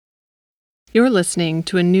You're listening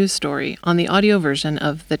to a news story on the audio version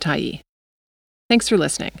of The Tyee. Thanks for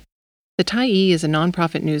listening. The Tyee is a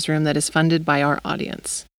nonprofit newsroom that is funded by our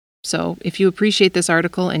audience. So, if you appreciate this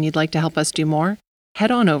article and you'd like to help us do more,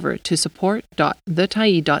 head on over to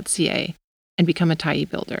support.thetyee.ca and become a Tyee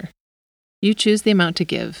builder. You choose the amount to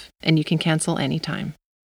give, and you can cancel anytime.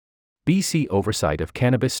 BC Oversight of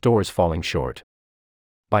Cannabis Stores Falling Short.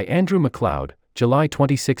 By Andrew McLeod, July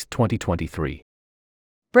 26, 2023.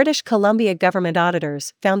 British Columbia government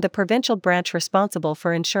auditors found the provincial branch responsible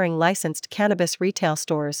for ensuring licensed cannabis retail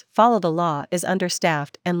stores follow the law is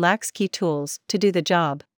understaffed and lacks key tools to do the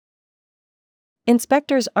job.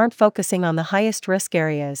 Inspectors aren't focusing on the highest risk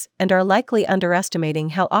areas and are likely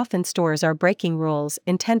underestimating how often stores are breaking rules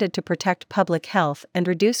intended to protect public health and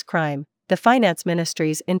reduce crime, the Finance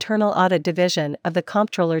Ministry's Internal Audit Division of the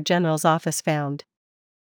Comptroller General's Office found.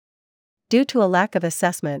 Due to a lack of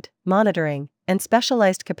assessment, monitoring, and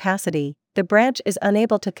specialized capacity, the branch is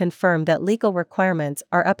unable to confirm that legal requirements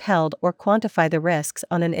are upheld or quantify the risks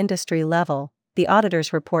on an industry level, the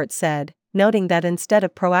auditor's report said, noting that instead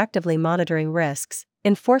of proactively monitoring risks,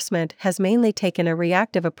 enforcement has mainly taken a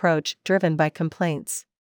reactive approach driven by complaints.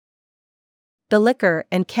 The Liquor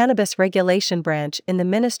and Cannabis Regulation Branch in the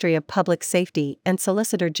Ministry of Public Safety and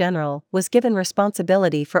Solicitor General was given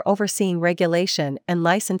responsibility for overseeing regulation and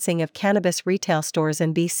licensing of cannabis retail stores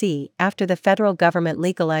in BC after the federal government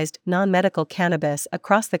legalized non-medical cannabis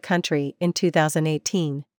across the country in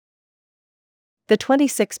 2018. The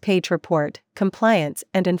 26-page report, Compliance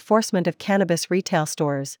and Enforcement of Cannabis Retail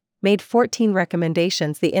Stores, made 14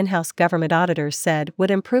 recommendations the in-house government auditors said would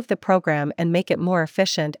improve the program and make it more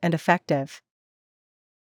efficient and effective.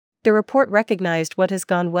 The report recognized what has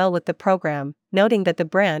gone well with the program, noting that the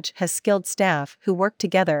branch has skilled staff who work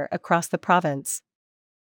together across the province.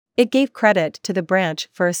 It gave credit to the branch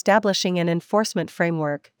for establishing an enforcement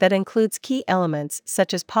framework that includes key elements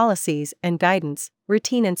such as policies and guidance,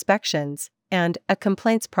 routine inspections, and a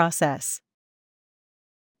complaints process.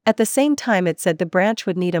 At the same time, it said the branch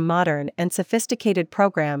would need a modern and sophisticated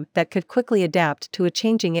program that could quickly adapt to a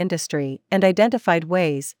changing industry and identified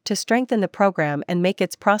ways to strengthen the program and make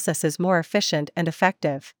its processes more efficient and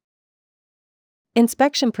effective.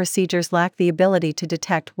 Inspection procedures lack the ability to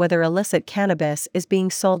detect whether illicit cannabis is being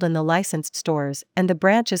sold in the licensed stores, and the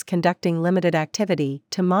branch is conducting limited activity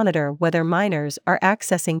to monitor whether minors are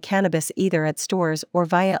accessing cannabis either at stores or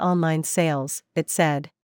via online sales, it said.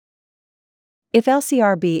 If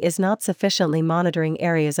LCRB is not sufficiently monitoring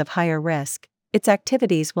areas of higher risk, its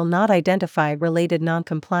activities will not identify related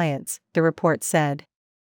noncompliance, the report said.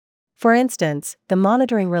 For instance, the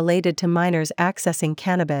monitoring related to minors accessing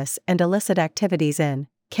cannabis and illicit activities in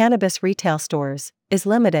cannabis retail stores is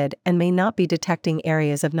limited and may not be detecting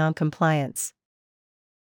areas of noncompliance.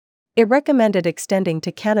 It recommended extending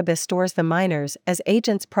to cannabis stores the Minors as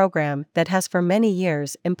Agents program that has for many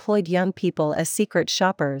years employed young people as secret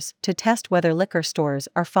shoppers to test whether liquor stores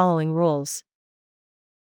are following rules.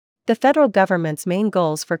 The federal government's main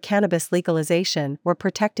goals for cannabis legalization were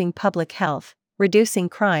protecting public health, reducing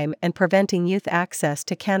crime, and preventing youth access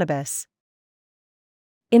to cannabis.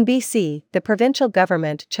 In BC, the provincial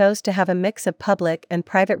government chose to have a mix of public and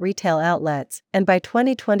private retail outlets, and by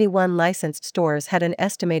 2021 licensed stores had an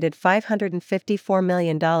estimated $554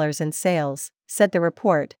 million in sales, said the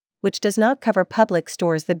report, which does not cover public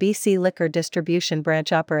stores the BC Liquor Distribution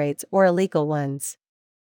Branch operates or illegal ones.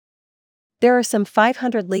 There are some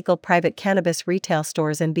 500 legal private cannabis retail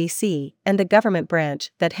stores in BC, and the government branch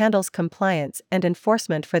that handles compliance and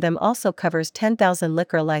enforcement for them also covers 10,000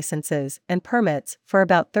 liquor licenses and permits for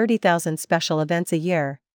about 30,000 special events a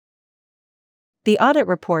year. The audit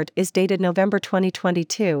report is dated November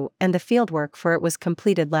 2022, and the fieldwork for it was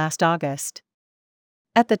completed last August.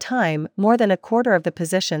 At the time, more than a quarter of the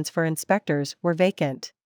positions for inspectors were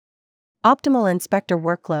vacant. Optimal inspector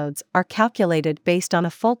workloads are calculated based on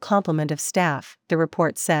a full complement of staff, the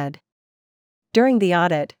report said. During the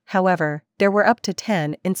audit, however, there were up to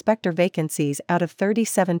 10 inspector vacancies out of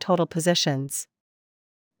 37 total positions.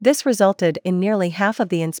 This resulted in nearly half of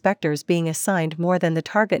the inspectors being assigned more than the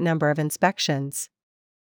target number of inspections.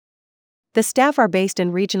 The staff are based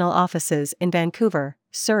in regional offices in Vancouver,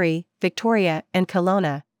 Surrey, Victoria, and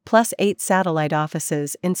Kelowna, plus 8 satellite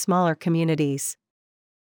offices in smaller communities.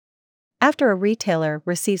 After a retailer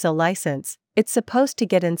receives a license, it's supposed to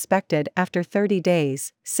get inspected after 30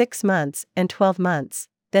 days, 6 months, and 12 months,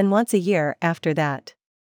 then once a year after that.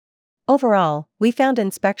 Overall, we found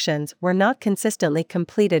inspections were not consistently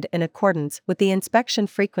completed in accordance with the inspection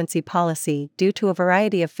frequency policy due to a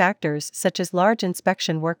variety of factors such as large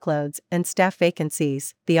inspection workloads and staff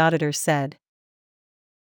vacancies, the auditors said.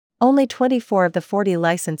 Only 24 of the 40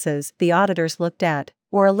 licenses the auditors looked at,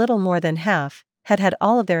 or a little more than half, had had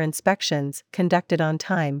all of their inspections conducted on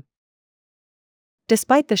time.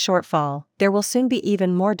 Despite the shortfall, there will soon be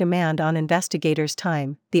even more demand on investigators'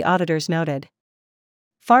 time, the auditors noted.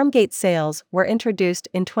 Farmgate sales were introduced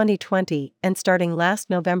in 2020, and starting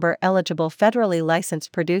last November, eligible federally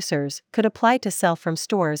licensed producers could apply to sell from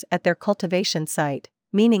stores at their cultivation site,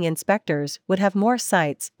 meaning inspectors would have more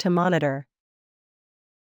sites to monitor.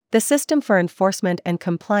 The system for enforcement and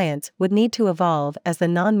compliance would need to evolve as the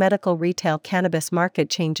non-medical retail cannabis market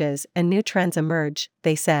changes and new trends emerge,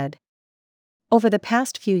 they said. Over the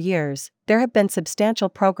past few years, there have been substantial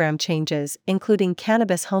program changes, including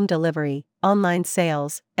cannabis home delivery, online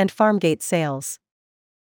sales, and farmgate sales.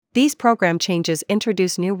 These program changes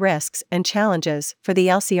introduce new risks and challenges for the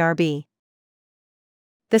LCRB.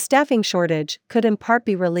 The staffing shortage could in part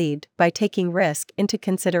be relieved by taking risk into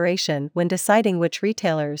consideration when deciding which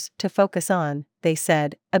retailers to focus on, they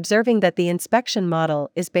said, observing that the inspection model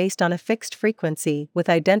is based on a fixed frequency with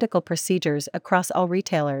identical procedures across all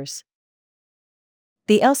retailers.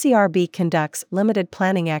 The LCRB conducts limited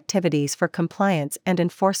planning activities for compliance and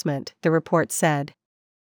enforcement, the report said.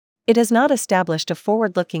 It has not established a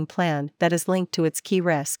forward-looking plan that is linked to its key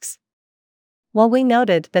risks. While we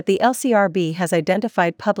noted that the LCRB has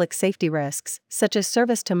identified public safety risks, such as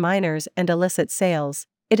service to minors and illicit sales,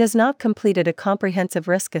 it has not completed a comprehensive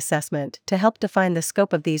risk assessment to help define the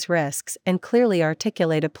scope of these risks and clearly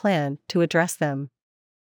articulate a plan to address them.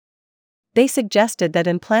 They suggested that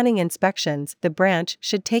in planning inspections, the branch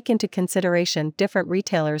should take into consideration different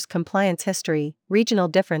retailers' compliance history, regional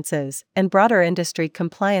differences, and broader industry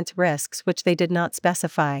compliance risks which they did not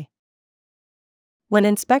specify. When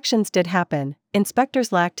inspections did happen,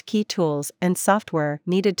 inspectors lacked key tools and software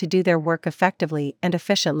needed to do their work effectively and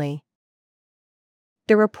efficiently.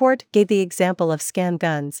 The report gave the example of scan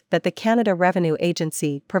guns that the Canada Revenue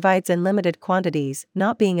Agency provides in limited quantities,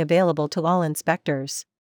 not being available to all inspectors.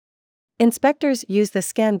 Inspectors use the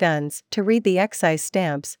scan guns to read the excise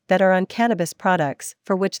stamps that are on cannabis products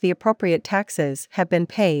for which the appropriate taxes have been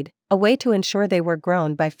paid, a way to ensure they were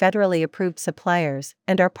grown by federally approved suppliers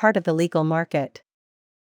and are part of the legal market.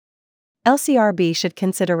 LCRB should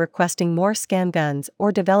consider requesting more scan guns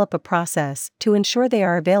or develop a process to ensure they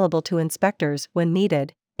are available to inspectors when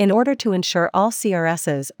needed, in order to ensure all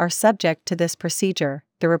CRSs are subject to this procedure,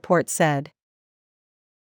 the report said.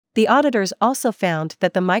 The auditors also found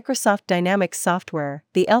that the Microsoft Dynamics software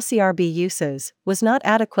the LCRB uses was not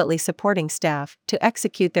adequately supporting staff to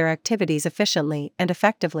execute their activities efficiently and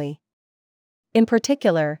effectively. In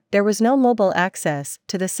particular, there was no mobile access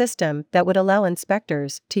to the system that would allow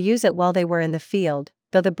inspectors to use it while they were in the field,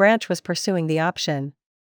 though the branch was pursuing the option.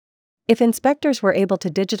 If inspectors were able to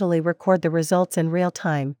digitally record the results in real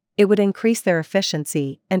time, it would increase their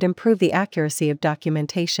efficiency and improve the accuracy of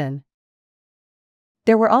documentation.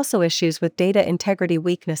 There were also issues with data integrity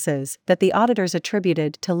weaknesses that the auditors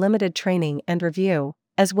attributed to limited training and review,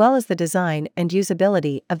 as well as the design and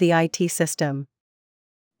usability of the IT system.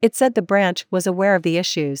 It said the branch was aware of the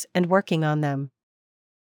issues and working on them.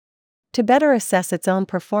 To better assess its own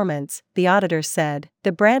performance, the auditors said,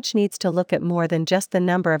 the branch needs to look at more than just the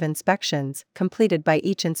number of inspections completed by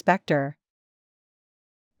each inspector.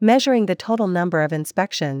 Measuring the total number of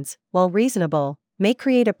inspections, while reasonable, may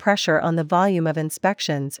create a pressure on the volume of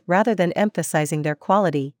inspections rather than emphasizing their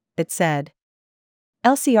quality, it said.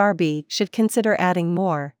 LCRB should consider adding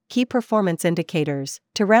more key performance indicators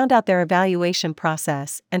to round out their evaluation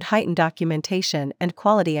process and heighten documentation and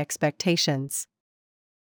quality expectations.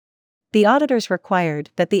 The auditors required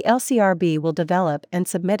that the LCRB will develop and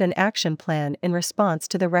submit an action plan in response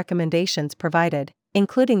to the recommendations provided,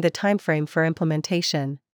 including the timeframe for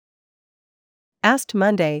implementation. Asked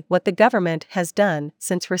Monday what the government has done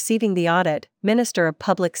since receiving the audit, Minister of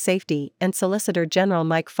Public Safety and Solicitor General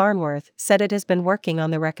Mike Farnworth said it has been working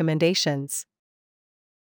on the recommendations.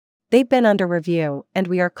 They've been under review, and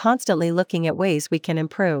we are constantly looking at ways we can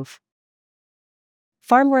improve.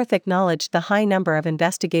 Farnworth acknowledged the high number of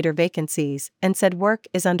investigator vacancies and said work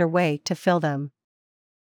is underway to fill them.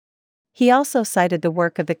 He also cited the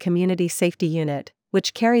work of the Community Safety Unit,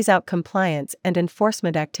 which carries out compliance and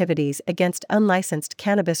enforcement activities against unlicensed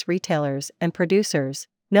cannabis retailers and producers,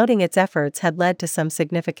 noting its efforts had led to some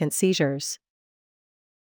significant seizures.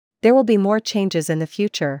 There will be more changes in the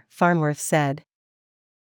future, Farnworth said.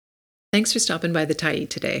 Thanks for stopping by the Tyee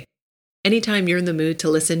today. Anytime you're in the mood to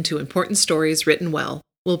listen to important stories written well,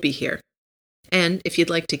 we'll be here. And if you'd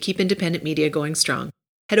like to keep independent media going strong,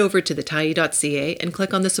 head over to thetyee.ca and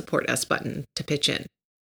click on the Support Us button to pitch in.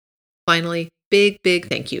 Finally, big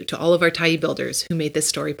thank you to all of our Tyee builders who made this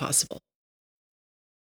story possible.